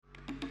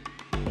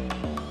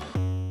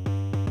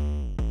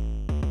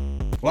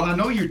Well, I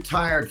know you're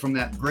tired from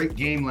that great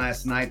game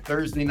last night,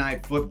 Thursday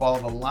night football,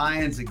 the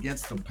Lions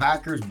against the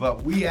Packers,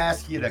 but we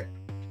ask you to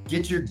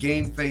get your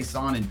game face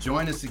on and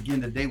join us again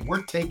today.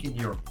 We're taking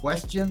your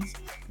questions.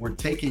 We're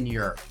taking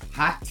your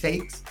hot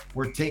takes.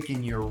 We're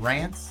taking your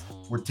rants.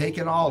 We're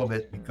taking all of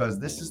it because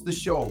this is the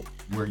show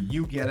where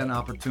you get an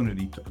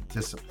opportunity to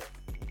participate.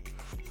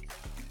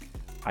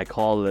 I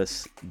call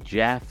this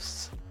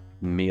Jeff's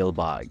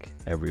Mailbag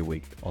every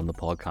week on the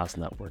podcast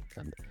network,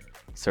 and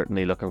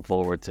certainly looking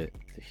forward to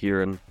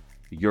hearing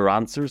your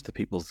answers to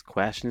people's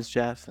questions,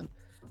 Jeff. And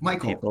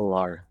Michael,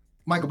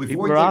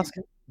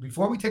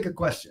 before we take a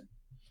question,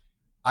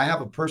 I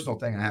have a personal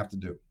thing I have to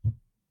do.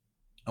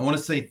 I want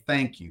to say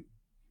thank you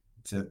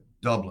to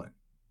Dublin,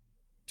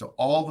 to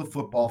all the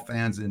football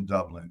fans in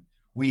Dublin.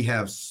 We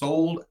have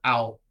sold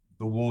out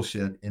the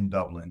Woolshed in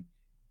Dublin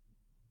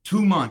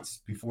 2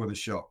 months before the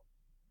show.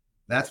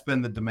 That's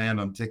been the demand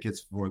on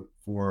tickets for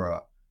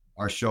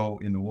our show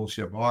in the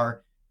Woolshed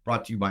Bar,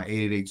 brought to you by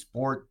 888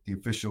 Sport, the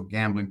official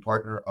gambling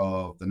partner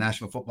of the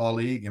National Football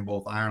League in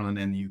both Ireland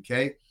and the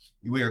UK.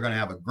 We are going to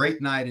have a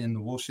great night in the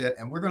Woolshed,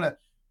 and we're going to,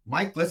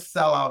 Mike, let's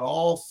sell out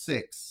all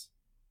 6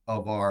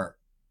 of our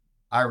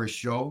Irish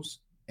shows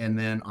and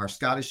then our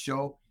Scottish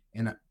show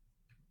and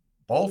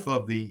both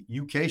of the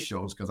UK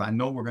shows, because I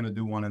know we're going to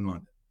do one in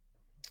London.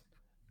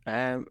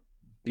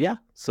 Yeah,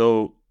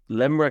 so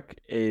Limerick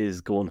is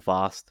going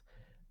fast.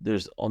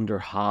 There's under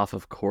half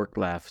of Cork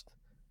left.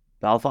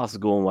 Belfast is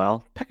going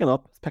well. It's picking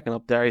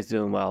up. Derry's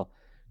doing well.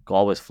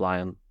 Galway's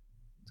flying.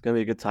 It's going to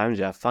be a good time,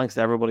 Jeff. Thanks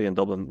to everybody in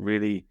Dublin.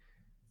 Really,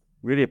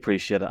 really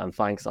appreciate it. And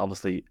thanks,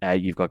 obviously,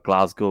 you've got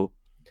Glasgow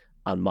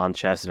and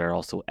Manchester there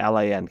also.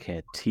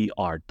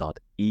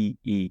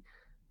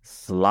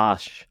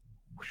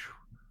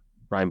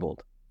 linktr.ee/Reinebold.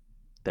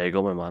 There you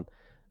go, my man.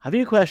 Have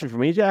you a question for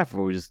me, Jeff,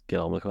 or we just get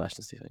on with the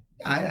questions, do you think?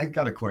 I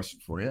got a question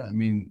for you. I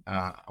mean,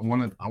 I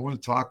want to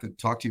talk to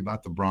you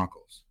about the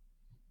Broncos.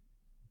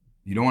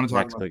 You don't want to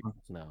talk next about week?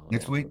 No.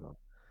 Next week? No.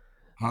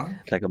 Huh?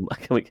 Can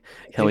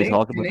we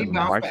talk about them in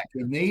March?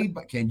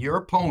 Can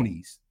your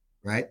ponies,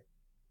 right,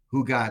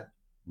 who got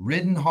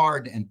ridden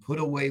hard and put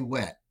away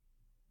wet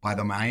by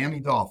the Miami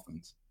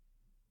Dolphins,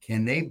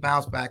 can they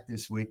bounce back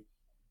this week?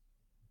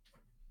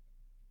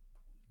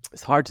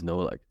 It's hard to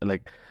know.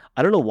 Like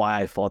I don't know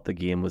why I thought the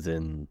game was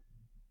in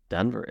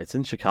Denver. It's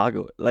in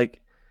Chicago.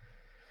 Like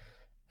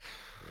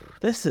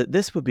this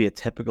would be a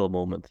typical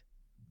moment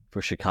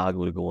for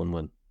Chicago to go and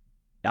win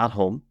at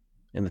home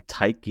in a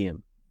tight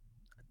game.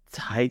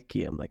 Like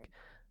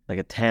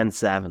a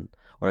 10-7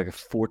 or like a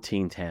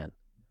 14-10.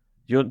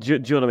 Do you know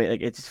what I mean?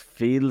 Like, it just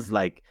feels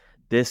like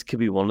this could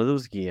be one of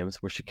those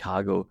games where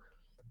Chicago,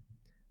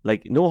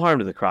 like, no harm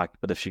to the crack,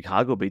 but if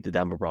Chicago beat the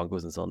Denver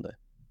Broncos on Sunday,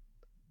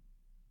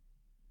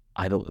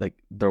 I don't,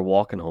 like, they're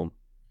walking home.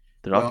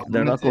 They're not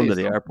going to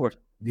the airport.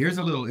 Here's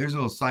a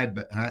little side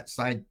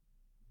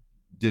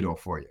ditto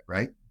for you,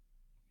 right?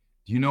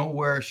 Do you know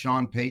where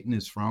Sean Payton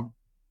is from?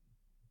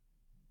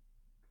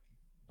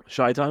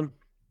 Chi-Town?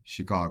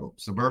 Chicago,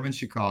 suburban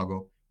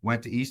Chicago.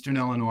 Went to Eastern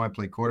Illinois,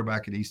 played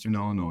quarterback at Eastern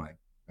Illinois,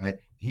 right?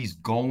 He's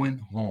going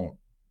home.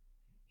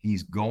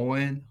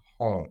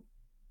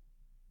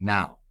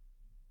 Now,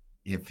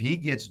 if he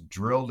gets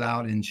drilled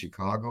out in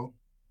Chicago,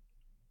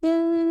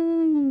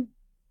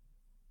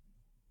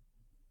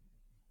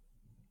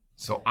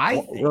 so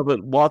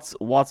but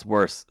what's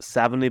worse,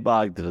 70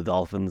 bag to the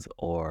Dolphins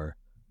or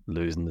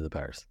losing to the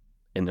Bears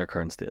in their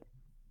current state?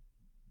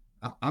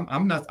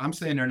 I'm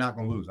saying they're not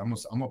going to lose. I'm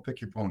gonna pick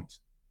your ponies.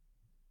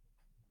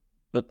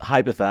 But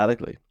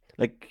hypothetically,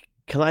 like,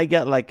 can I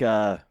get like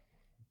a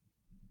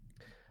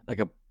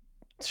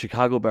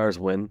Chicago Bears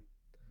win,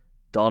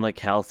 Donna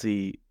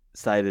Kelsey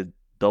sided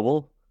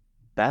double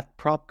bet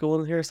prop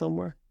going here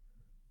somewhere?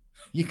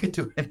 You could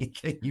do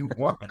anything you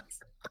want.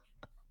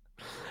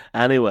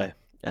 Anyway,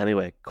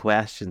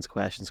 questions.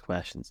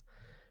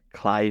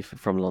 Clive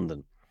from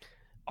London.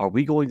 Are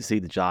we going to see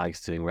the Jags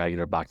doing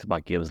regular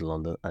back-to-back games in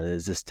London? And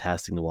is this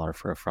testing the water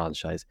for a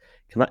franchise?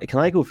 Can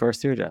I go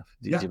first here, Jeff?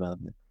 Yeah.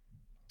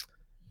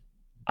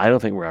 I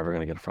don't think we're ever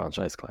going to get a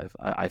franchise, Clive.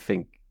 I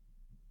think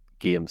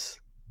games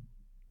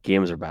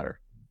are better.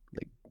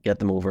 Like, get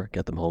them over,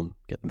 get them home,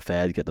 get them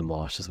fed, get them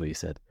washed, is what you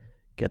said.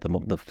 Get them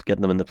in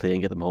the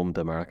plane, get them home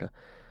to America.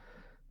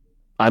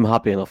 I'm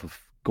happy enough of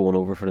going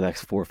over for the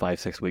next 4, 5,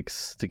 6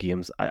 weeks to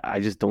games. I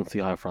just don't see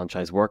how a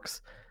franchise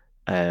works.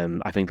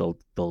 I think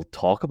they'll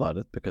talk about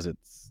it because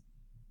it's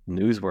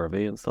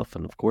newsworthy and stuff,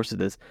 and of course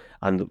it is.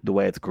 And the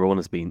way it's grown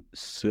has been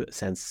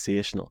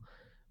sensational.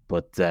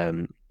 But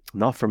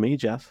not for me,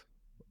 Jeff.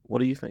 What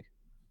do you think?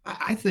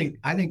 I think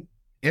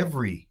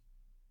every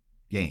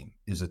game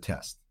is a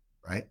test,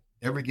 right?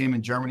 Every game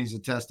in Germany is a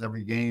test.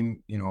 Every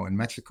game, in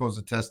Mexico is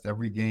a test.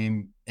 Every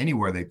game,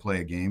 anywhere they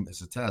play a game,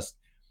 is a test.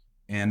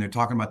 And they're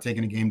talking about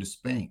taking a game to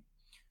Spain.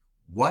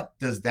 What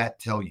does that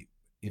tell you?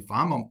 If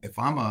I'm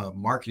a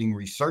marketing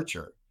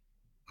researcher,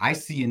 I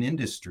see an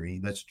industry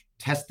that's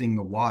testing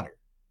the water,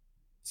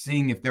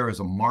 seeing if there is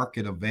a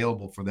market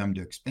available for them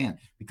to expand,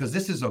 because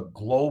this is a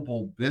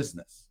global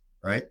business,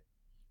 right?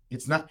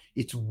 It's not,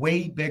 it's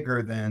way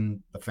bigger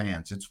than the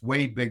fans. It's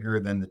way bigger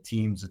than the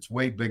teams. It's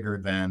way bigger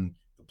than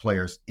the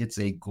players. It's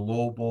a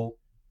global,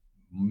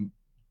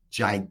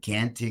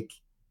 gigantic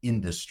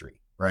industry,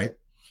 right?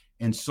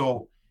 And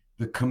so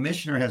the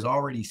commissioner has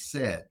already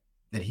said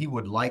that he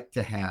would like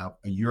to have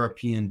a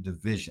European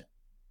division,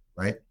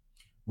 right?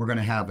 We're going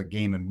to have a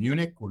game in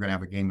Munich. We're going to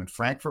have a game in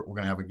Frankfurt. We're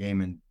going to have a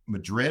game in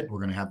Madrid. We're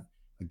going to have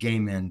a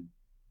game in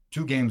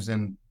 2 games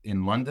in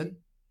London.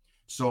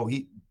 So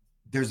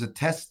there's a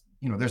test,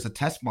 there's a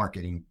test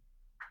marketing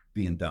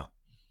being done.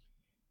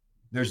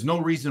 There's no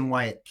reason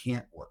why it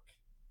can't work,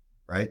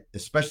 right?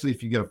 Especially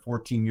if you get a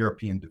 14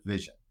 European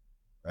division,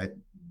 right?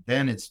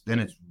 Then it's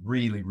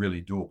really,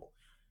 really doable.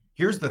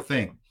 Here's the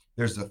thing.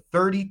 There's a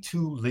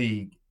 32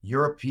 league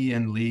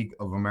European League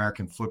of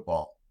American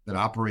Football that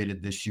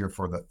operated this year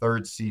for the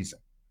 3rd season.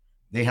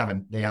 They have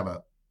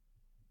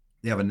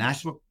a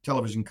national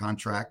television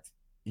contract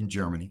in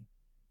Germany.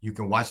 You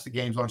can watch the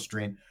games on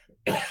stream.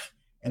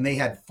 And they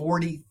had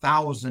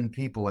 40,000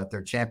 people at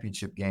their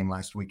championship game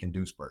last week in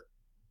Duisburg.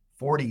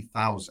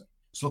 40,000.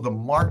 So the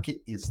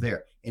market is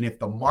there. And if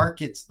the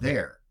market's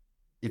there,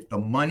 if the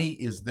money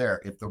is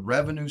there, if the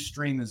revenue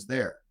stream is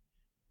there,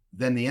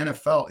 then the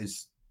NFL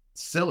is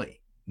silly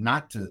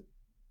not to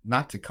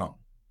come.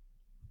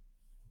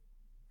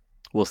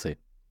 We'll see.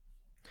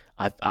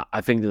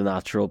 I think the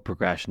natural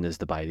progression is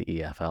to buy the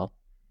EFL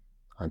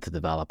and to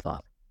develop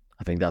that.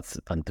 I think that's,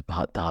 and to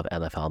have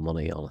NFL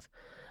money on it.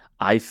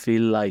 I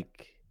feel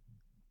like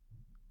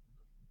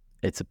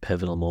it's a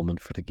pivotal moment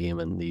for the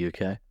game in the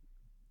UK.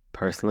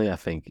 Personally, I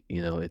think,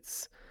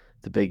 it's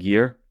the big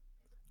year.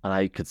 And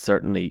I could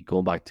certainly,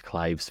 going back to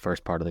Clive's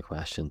first part of the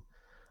question,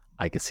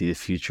 I could see the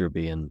future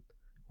being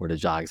where the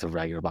Jags have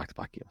regular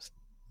back-to-back games.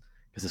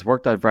 Because it's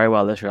worked out very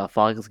well this year. That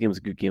Falcons game was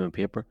a good game on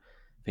paper.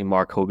 I think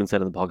Mark Hogan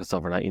said in the podcast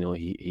overnight,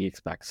 he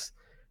expects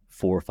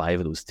 4 or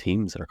 5 of those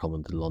teams that are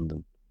coming to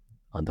London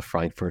and to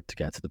Frankfurt to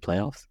get to the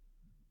playoffs,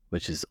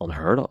 which is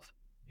unheard of,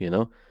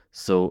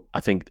 So I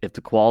think if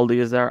the quality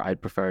is there,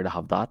 I'd prefer to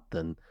have that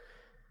than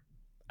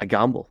a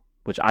gamble,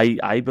 which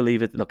I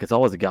believe it. Look, it's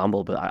always a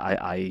gamble, but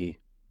I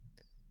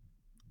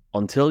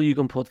until you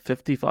can put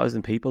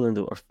 50,000 people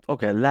into,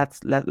 okay,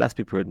 let's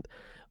be prudent.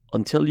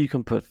 Until you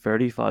can put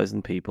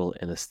 30,000 people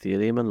in a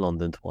stadium in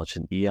London to watch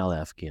an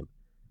ELF game,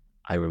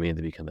 I remain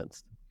to be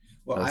convinced.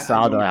 Well, I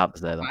have to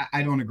say that.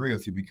 I don't agree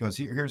with you because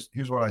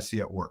here's what I see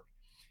at work.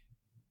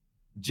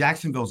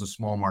 Jacksonville's a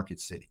small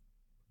market city,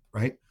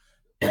 right?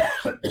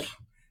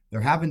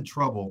 They're having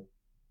trouble.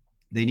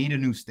 They need a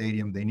new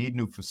stadium. They need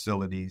new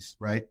facilities,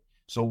 right?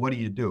 So what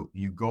do?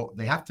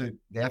 They have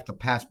to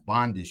pass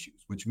bond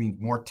issues, which means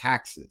more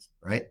taxes,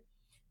 right?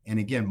 And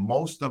again,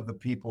 most of the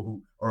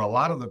people or a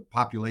lot of the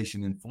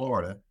population in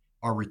Florida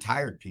are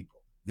retired people.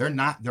 They're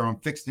on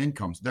fixed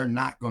incomes. They're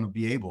not going to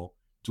be able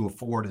to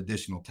afford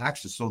additional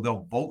taxes. So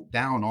they'll vote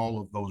down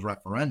all of those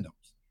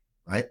referendums,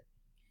 right?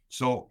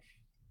 So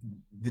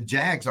the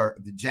Jags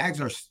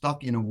are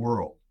stuck in a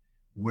world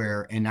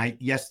where,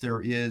 yes,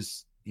 there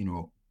is,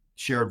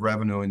 shared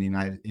revenue in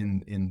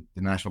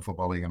the National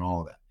Football League and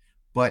all of that.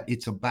 But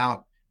it's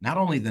about not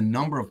only the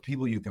number of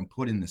people you can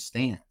put in the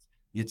stands,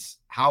 it's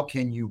how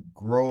can you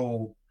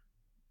grow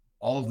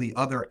all the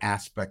other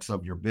aspects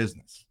of your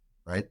business,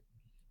 right?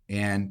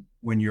 And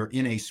when you're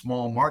in a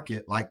small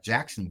market like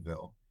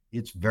Jacksonville,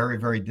 it's very,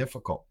 very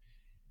difficult.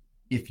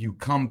 If you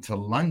come to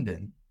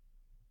London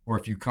or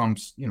if you come,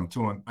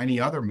 to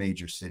any other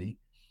major city,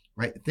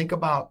 right? Think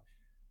about,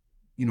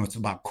 it's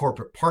about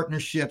corporate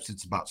partnerships.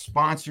 It's about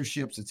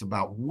sponsorships. It's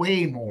about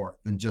way more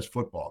than just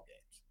football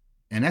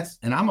games.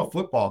 And I'm a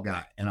football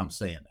guy and I'm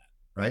saying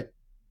that, right?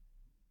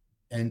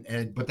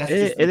 But that's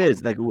just it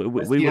is like we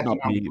would not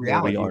be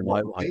where we are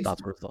now without that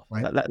sort of stuff.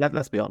 Right?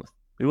 Let's be honest,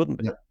 we wouldn't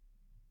be. Yeah.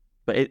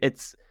 But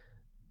it's,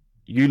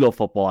 you love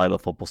football, I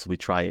love football, so we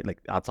try it. Like,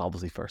 that's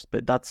obviously first,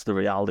 but that's the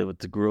reality. With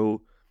to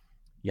grow,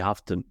 you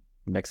have to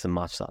mix and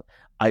match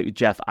that.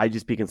 Jeff, I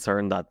just be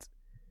concerned that,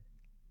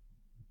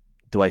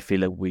 do I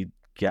feel like we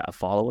get a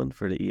following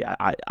for the?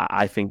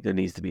 I think there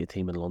needs to be a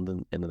team in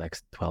London in the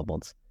next 12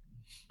 months,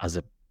 as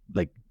a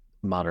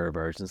matter of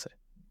urgency.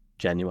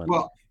 Genuine.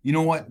 Well, you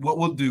know what? What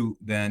we'll do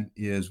then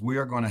is we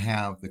are going to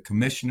have the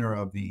commissioner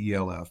of the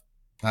ELF,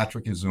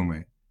 Patrick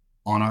Izume,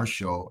 on our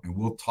show, and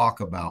we'll talk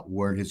about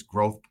where his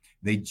growth.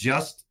 They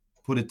just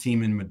put a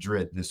team in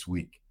Madrid this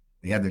week.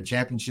 They had their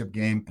championship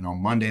game, and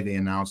on Monday they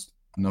announced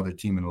another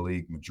team in the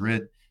league,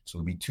 Madrid. So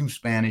there'll be 2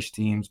 Spanish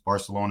teams,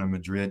 Barcelona and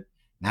Madrid,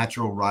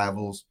 natural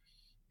rivals.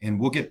 And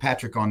we'll get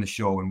Patrick on the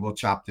show, and we'll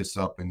chop this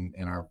up, and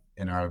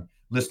our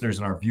listeners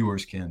and our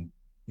viewers can,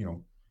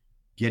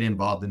 get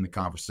involved in the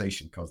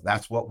conversation, because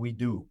that's what we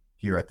do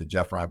here at the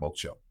Jeff Reinebold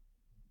Show.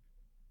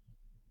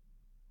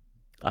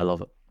 I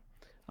love it.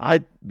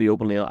 I'd be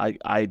openly,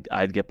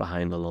 I'd get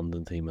behind the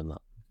London team in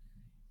that,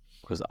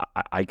 because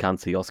I can't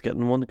see us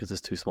getting one because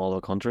it's too small of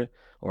a country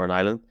or an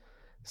island.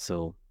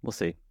 So we'll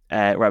see.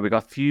 Right, we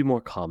got a few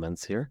more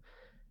comments here.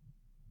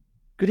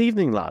 Good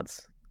evening,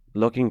 lads.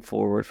 Looking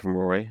forward, from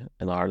Rory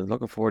in Ireland.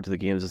 Looking forward to the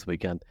games this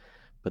weekend.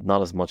 but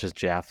not as much as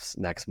Jeff's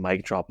next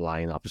mic drop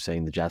line after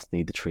saying the Jets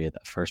need to trade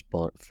a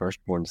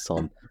firstborn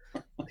son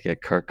to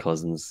get Kirk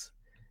Cousins.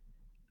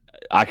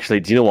 Actually,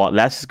 do you know what?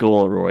 Let's just go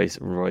on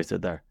Roy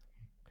said there.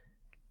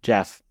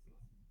 Jeff,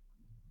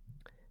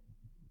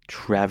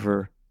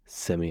 Trevor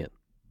Siemian.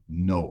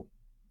 No.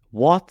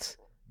 What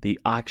the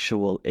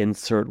actual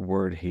insert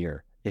word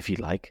here, if you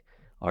like,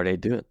 are they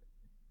doing?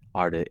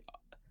 Are they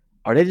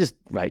just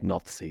writing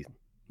off the season?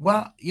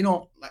 Well,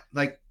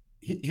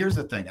 here's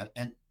the thing,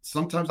 and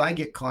sometimes I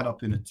get caught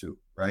up in it too,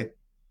 right?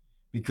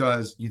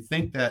 Because you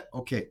think that,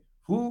 okay,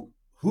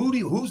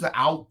 who's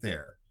out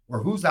there,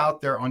 or who's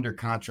out there under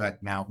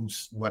contract now,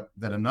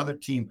 that another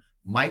team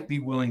might be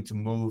willing to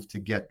move to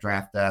get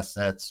draft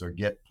assets or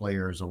get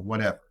players or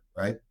whatever,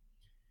 right?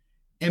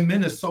 And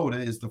Minnesota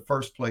is the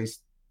first place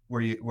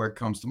where it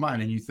comes to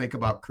mind, and you think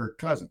about Kirk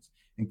Cousins,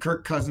 and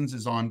Kirk Cousins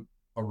is on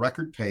a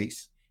record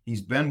pace.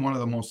 He's been one of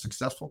the most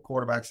successful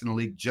quarterbacks in the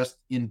league, just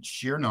in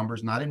sheer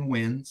numbers, not in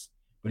wins,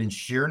 but in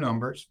sheer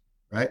numbers,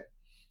 right?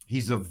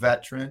 He's a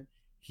veteran.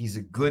 He's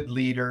a good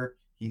leader.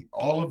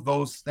 All of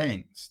those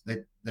things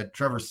that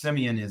Trevor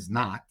Siemian is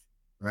not,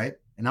 right?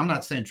 And I'm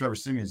not saying Trevor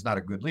Siemian is not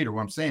a good leader.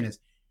 What I'm saying is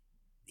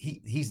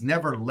he's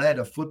never led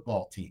a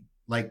football team.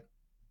 Like,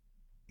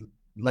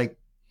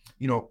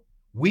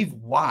 we've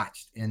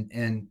watched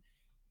and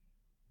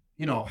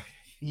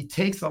he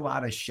takes a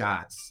lot of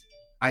shots,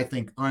 I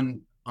think,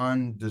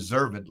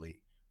 undeservedly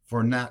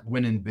for not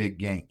winning big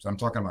games. I'm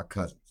talking about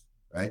Cousins,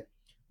 right?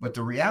 But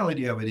the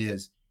reality of it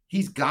is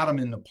he's got them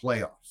in the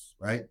playoffs,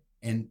 right?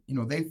 And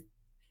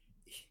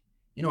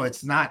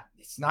it's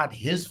not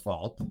his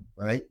fault,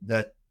 right?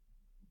 That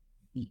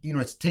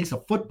it takes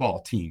a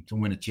football team to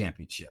win a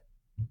championship.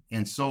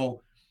 And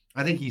so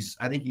I think he's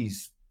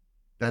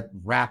that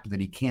rap that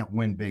he can't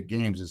win big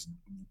games is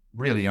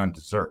really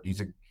undeserved.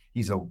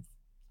 He's a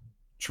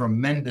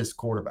tremendous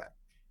quarterback.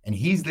 And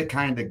he's the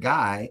kind of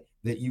guy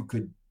that you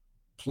could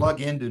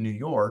plug into New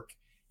York,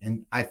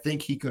 and I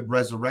think he could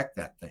resurrect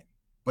that thing.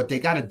 But they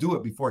got to do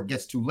it before it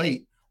gets too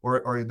late,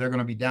 or they're going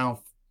to be down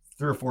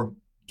 3 or 4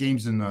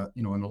 games in the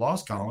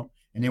loss column,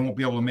 and they won't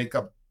be able to make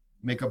up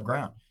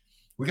ground.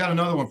 We got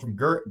another one from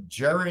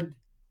Jared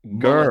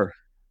Mullins.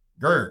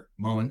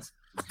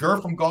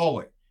 Gur from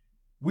Galway.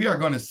 We are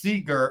going to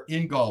see Gur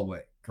in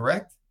Galway,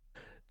 correct?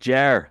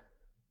 Jer.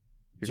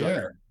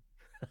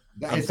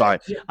 I'm sorry.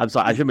 I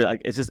shouldn't be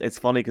like. It's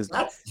funny because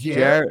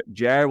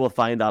Jer will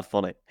find that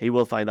funny. He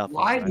will find that.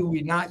 Why funny, do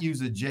we not use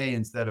a J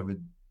instead of a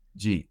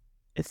G?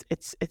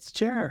 It's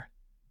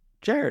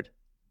Jared.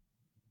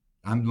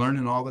 I'm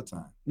learning all the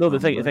time. No, the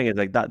thing is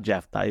like that,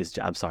 Jeff. That is.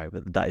 I'm sorry,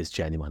 but that is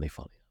genuinely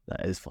funny.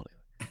 That is funny.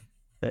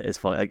 That is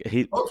funny. Like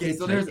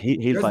so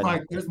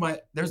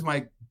there's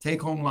my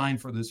take home line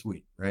for this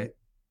week, right?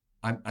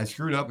 I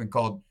screwed up and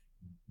called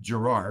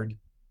Gerard,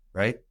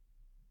 right?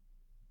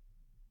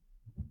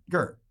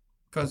 Gur,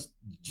 because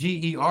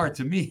G-E-R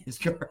to me is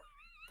Gur.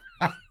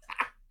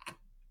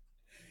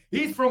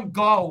 He's from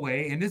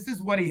Galway, and this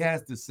is what he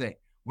has to say.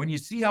 When you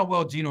see how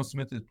well Geno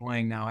Smith is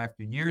playing now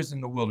after years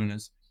in the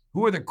wilderness,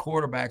 who are the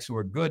quarterbacks who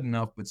are good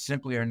enough but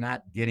simply are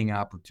not getting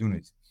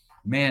opportunities?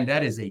 Man,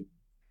 that is a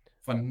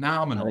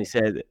phenomenal. And he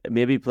said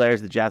maybe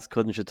players the Jets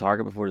should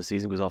target before the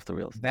season goes off the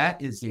rails.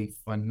 That is a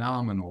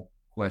phenomenal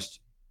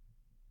question,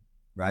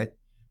 right?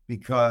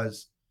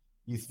 Because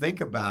you think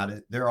about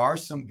it, there are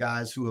some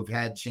guys who have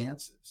had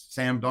chances.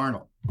 Sam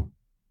Darnold,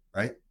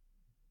 right?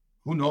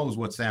 Who knows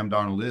what Sam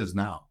Darnold is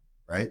now,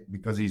 right?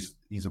 Because he's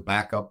a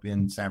backup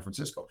in San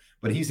Francisco.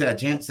 But he's had a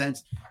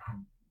chance.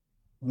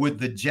 Would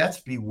the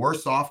Jets be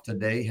worse off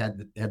today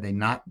had they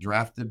not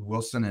drafted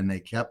Wilson and they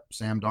kept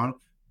Sam Darnold?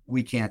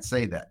 We can't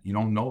say that. You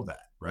don't know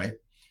that, right?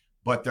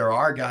 But there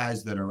are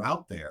guys that are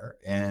out there,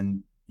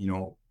 and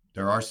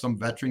there are some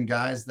veteran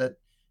guys that,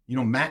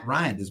 Matt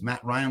Ryan. Does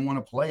Matt Ryan want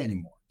to play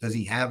anymore? Does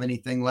he have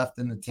anything left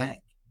in the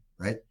tank?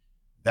 Right?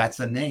 That's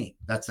a name.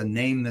 That's a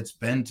name that's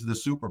been to the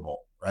Super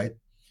Bowl, right?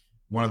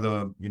 One of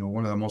the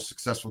most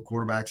successful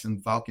quarterbacks in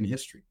Falcon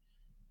history.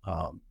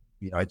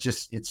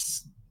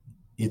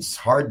 It's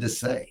hard to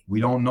say. We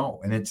don't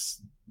know. And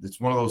it's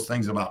one of those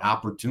things about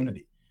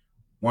opportunity.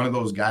 One of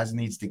those guys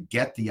needs to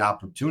get the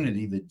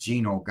opportunity that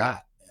Geno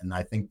got. And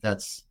I think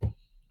that's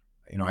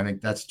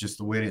just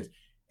the way it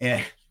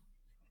is.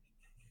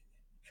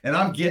 And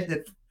I'm getting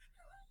it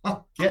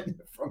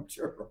from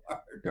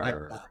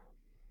Gerard.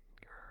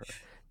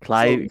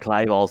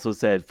 Clive also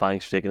said,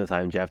 thanks for taking the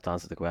time, Jeff, to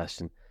answer the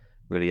question.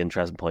 Really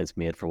interesting points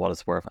made. For what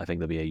it's worth, I think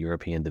there'll be a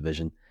European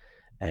division.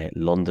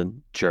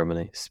 London,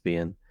 Germany,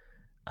 Spain,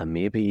 and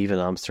maybe even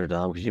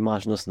Amsterdam. Could you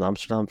imagine us in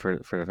Amsterdam for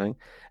the thing?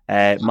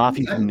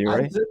 Matthew from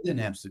Newry. I lived in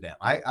Amsterdam.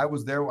 I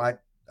was there.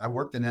 I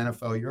worked in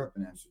NFL Europe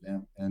in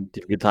Amsterdam. And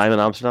did you have a good time in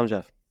Amsterdam,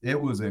 Jeff? It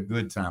was a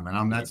good time.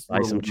 And that's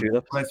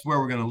where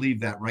we're going to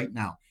leave that right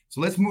now. So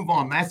let's move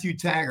on. Matthew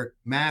Taggart.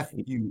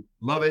 Matthew,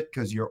 love it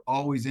because you're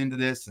always into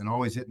this and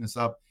always hitting us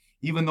up.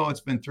 Even though it's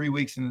been 3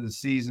 weeks into the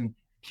season,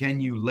 can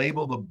you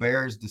label the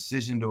Bears'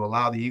 decision to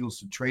allow the Eagles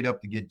to trade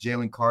up to get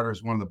Jalen Carter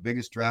as one of the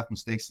biggest draft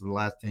mistakes of the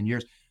last 10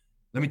 years?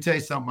 Let me tell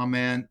you something, my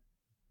man,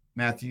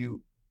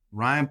 Matthew.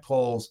 Ryan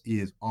Poles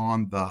is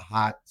on the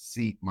hot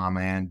seat, my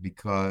man,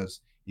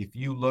 because if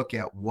you look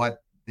at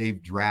what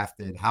they've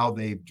drafted, how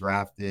they've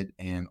drafted,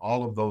 and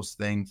all of those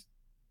things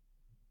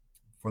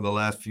for the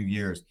last few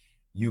years,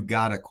 you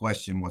got to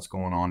question what's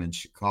going on in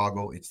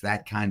Chicago. It's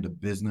that kind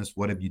of business.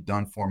 What have you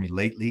done for me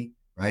lately?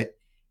 Right.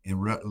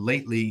 And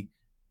lately,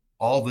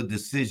 all the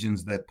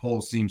decisions that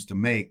Poles seems to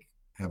make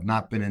have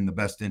not been in the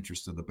best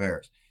interest of the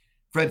Bears.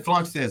 Fred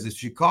Flunk says, if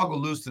Chicago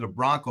lose to the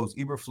Broncos,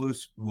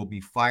 Eberflus will be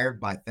fired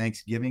by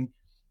Thanksgiving.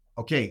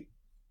 Okay,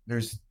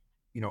 there's,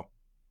 you know,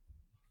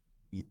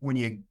 when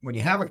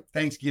you have a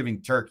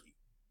Thanksgiving turkey,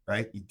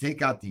 right? You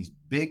take out these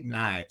big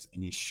knives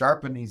and you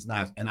sharpen these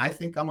knives. And I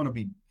think I'm going to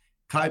be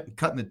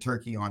cutting the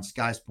turkey on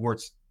Sky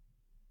Sports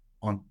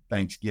on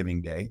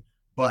Thanksgiving Day.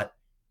 But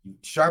you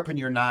sharpen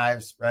your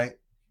knives, right?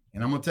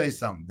 And I'm going to tell you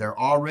something. They're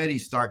already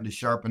starting to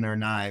sharpen their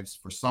knives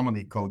for some of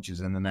the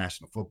coaches in the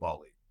National Football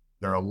League.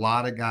 There are a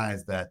lot of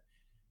guys that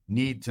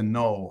need to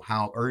know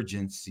how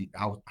urgent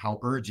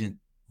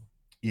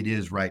it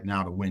is right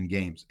now to win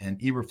games. And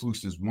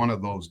Eberflus is one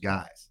of those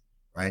guys,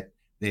 right?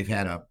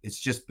 It's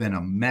just been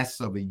a mess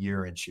of a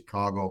year in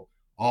Chicago.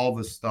 All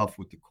the stuff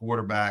with the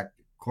quarterback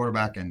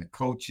and the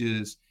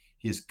coaches.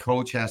 His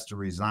coach has to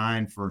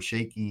resign for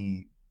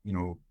shaky,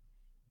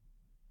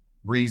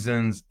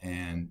 reasons.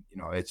 And,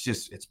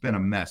 it's been a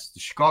mess. The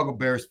Chicago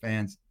Bears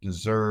fans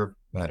deserve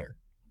better.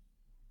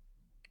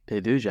 They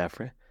do,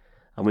 Jeffrey.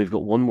 And we've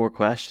got one more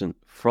question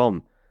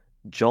from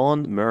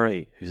John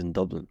Murray, who's in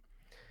Dublin.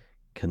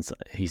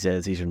 He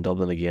says he's from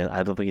Dublin again.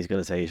 I don't think he's going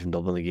to say he's from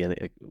Dublin again.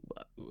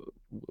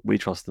 We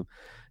trust him.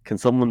 Can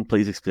someone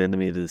please explain to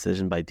me the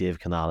decision by Dave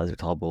Canales or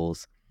Todd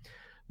Bowles,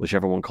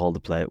 whichever one called the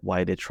play,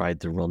 why they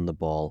tried to run the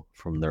ball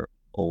from their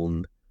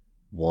own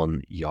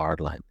 1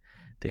 yard line?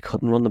 They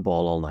couldn't run the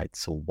ball all night,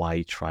 so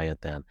why try it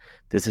then?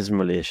 This is in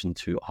relation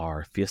to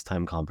our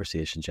FaceTime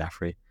conversation,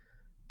 Jeffrey,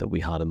 that we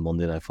had on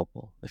Monday Night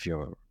Football, if you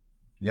remember.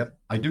 Yep,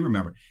 I do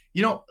remember.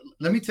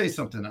 Let me tell you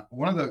something.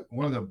 One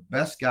of the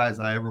best guys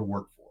I ever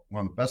worked for,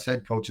 one of the best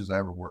head coaches I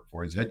ever worked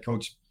for, is head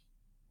coach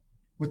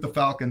with the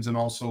Falcons and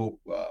also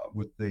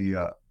with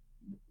the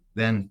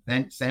then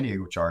San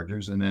Diego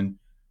Chargers. And then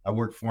I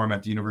worked for him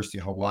at the University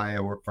of Hawaii. I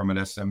worked for him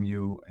at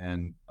SMU,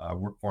 and I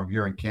worked for him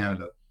here in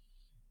Canada.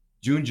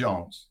 June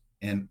Jones.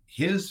 And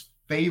his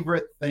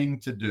favorite thing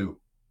to do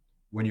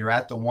when you're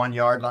at the 1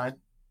 yard line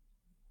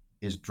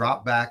is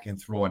drop back and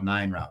throw a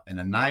 9 route. And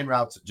a 9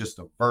 route's just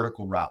a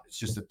vertical route. It's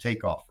just a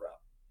takeoff route.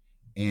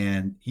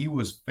 And he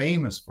was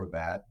famous for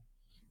that.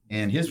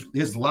 And his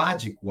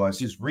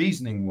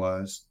reasoning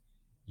was,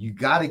 you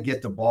got to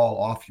get the ball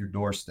off your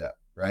doorstep,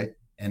 right?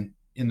 And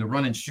in the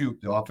run and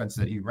shoot, the offense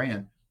that he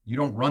ran, you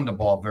don't run the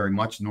ball very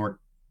much, nor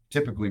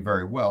typically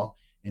very well.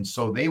 And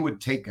so they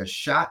would take a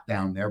shot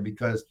down there,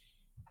 because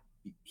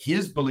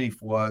his belief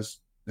was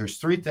there's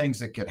 3 things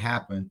that could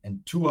happen,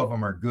 and 2 of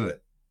them are good.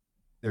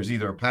 There's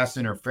either a pass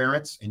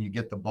interference and you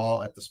get the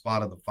ball at the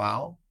spot of the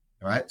foul.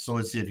 All right. So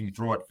let's see, if you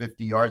throw it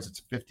 50 yards, it's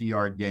a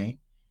 50-yard gain.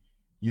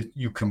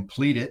 You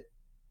complete it.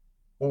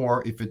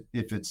 Or if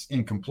it's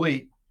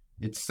incomplete,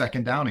 it's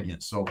second down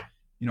again. So,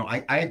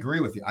 I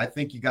agree with you. I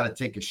think you got to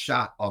take a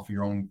shot off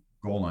your own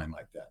goal line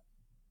like that.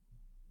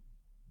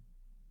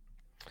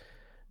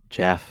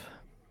 Jeff,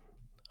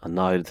 and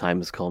now the time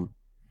has come.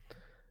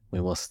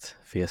 We must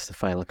face the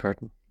final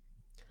curtain.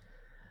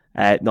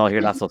 No,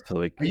 here, that's not for the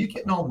week. Are you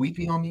getting all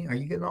weepy on me? Are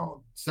you getting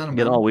all sentimental?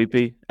 Getting all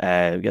weepy.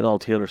 Getting all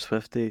Taylor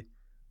Swifty.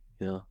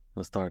 We'll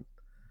start.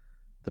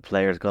 The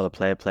players got to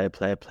play. They're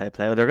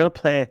going to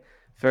play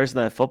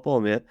Thursday Night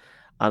Football, mate.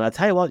 And I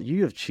tell you what,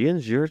 you have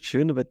changed your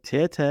tune about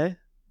Tay-Tay.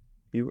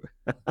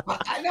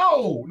 I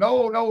know.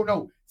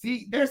 No.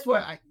 See, that's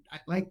what I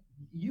like.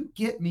 You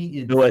get me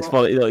in. No, it's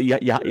funny.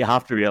 You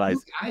have to realize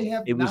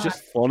it was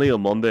just funny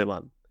on Monday,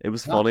 man. It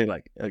was funny,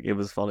 it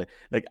was funny.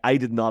 Like, I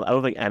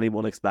don't think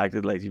anyone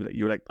expected,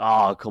 you were like,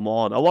 oh, come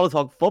on, I want to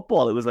talk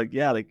football. It was like,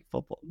 yeah, like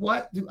football.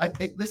 What?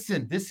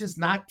 Listen, this is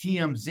not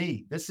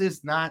TMZ. This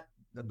is not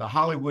the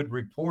Hollywood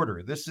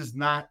Reporter. This is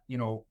not,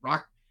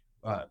 rock,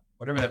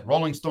 whatever that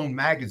Rolling Stone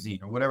magazine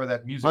or whatever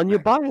that music. And you're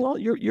bang on.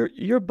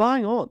 You're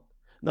bang on.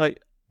 Now,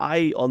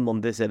 I on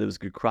Monday said it was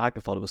good crack.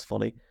 I thought it was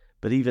funny,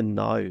 but even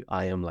now,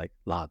 I am like,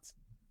 lads,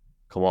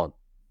 come on.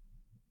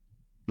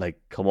 Like,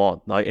 come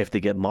on. Now, if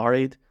they get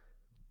married,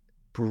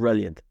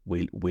 brilliant.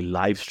 We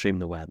live stream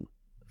the wedding.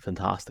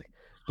 Fantastic.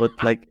 But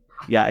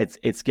yeah,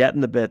 it's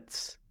getting a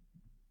bit,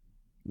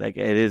 it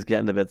is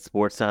getting a bit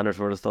Sports Center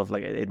sort of stuff.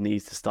 Like, it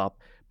needs to stop.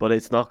 But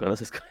it's not gonna.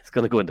 It's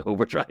gonna go into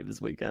overdrive this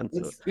weekend.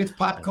 So. It's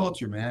pop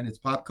culture, man. It's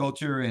pop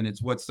culture, and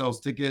it's what sells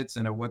tickets,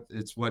 and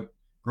it's what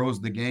grows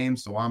the game.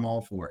 So I'm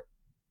all for it.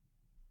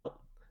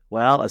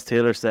 Well, as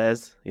Taylor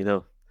says,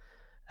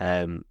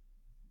 something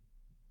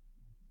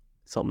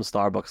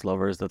Starbucks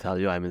lovers, they'll tell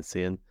you I'm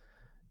insane.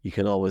 You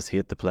can always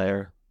hate the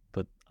player,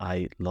 but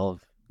I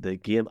love the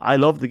game. I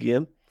love the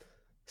game.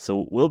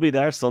 So we'll be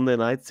there Sunday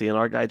night seeing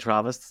our guy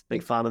Travis,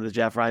 big fan of the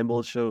Jeff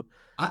Reinebold show.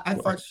 I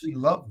thought she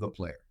loved the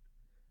player.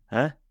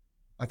 Huh?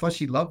 I thought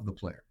she loved the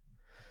player.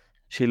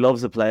 She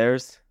loves the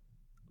players,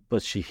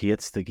 but she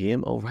hates the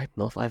game. Oh, right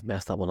enough. I've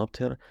messed that one up,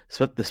 Taylor.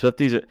 The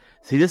Swifties are.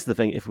 See, this is the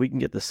thing. If we can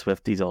get the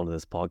Swifties onto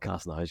this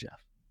podcast now,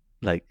 Jeff,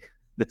 like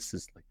this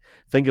is like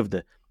think of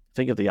the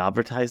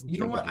advertising.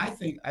 You know what? I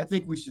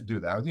think we should do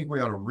that. I think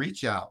we ought to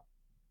reach out,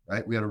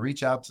 right? We ought to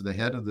reach out to the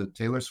head of the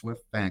Taylor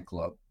Swift fan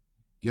club,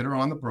 get her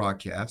on the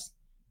broadcast,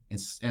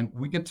 and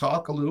we can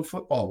talk a little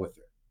football with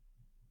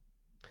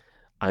her.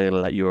 I'm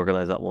gonna let you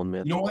organize that one,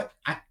 mate. You know what?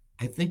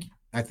 I think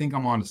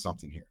I'm onto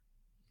something here.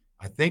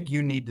 I think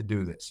you need to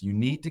do this. You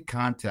need to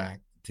contact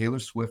Taylor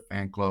Swift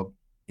fan club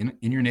in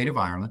your native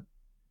Ireland.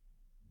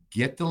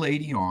 Get the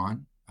lady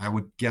on. I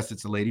would guess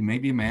it's a lady,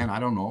 maybe a man.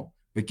 I don't know,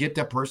 but get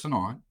that person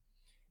on,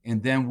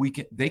 and then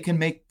they can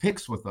make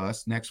picks with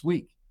us next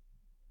week.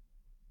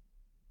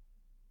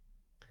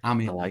 I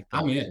mean,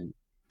 I'm in.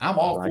 I'm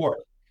all for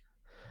it.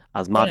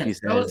 As Matthew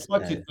says, tell us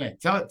what you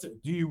think. Do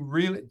you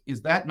really?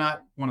 Is that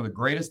not one of the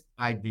greatest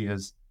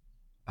ideas?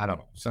 I don't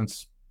know,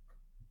 since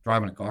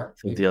driving a car,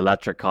 since the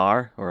electric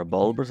car or a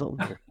bulb or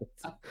something.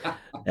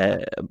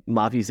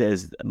 Matthew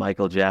says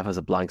Michael Jeff has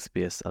a blank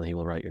space and he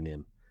will write your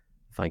name.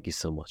 Thank you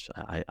so much.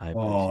 I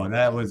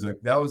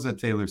appreciate that was a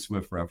Taylor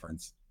Swift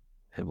reference.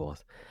 It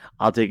was.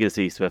 I'll take you to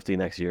see Swiftie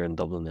next year in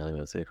Dublin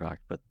anyway. Say crack,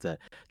 but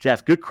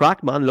Jeff, good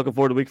crack, man. Looking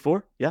forward to week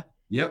 4. Yeah.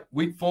 Yep,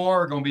 week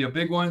 4 going to be a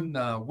big one.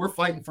 We're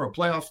fighting for a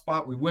playoff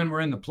spot. We win,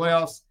 we're in the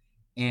playoffs.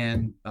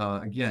 And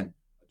again,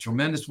 a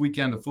tremendous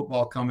weekend of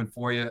football coming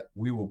for you.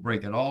 We will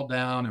break it all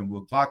down, and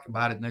we'll talk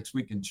about it next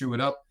week and chew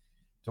it up.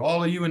 To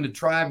all of you in the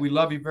tribe, we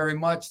love you very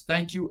much.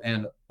 Thank you,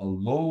 and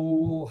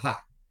aloha.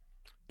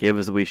 Give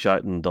us a wee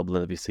shout in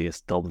Dublin if you see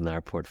us. Dublin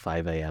Airport,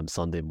 5 a.m.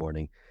 Sunday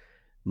morning.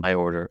 My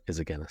order is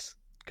a Guinness.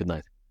 Good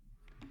night.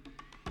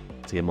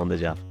 See you Monday,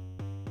 Jeff.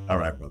 All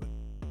right, brother.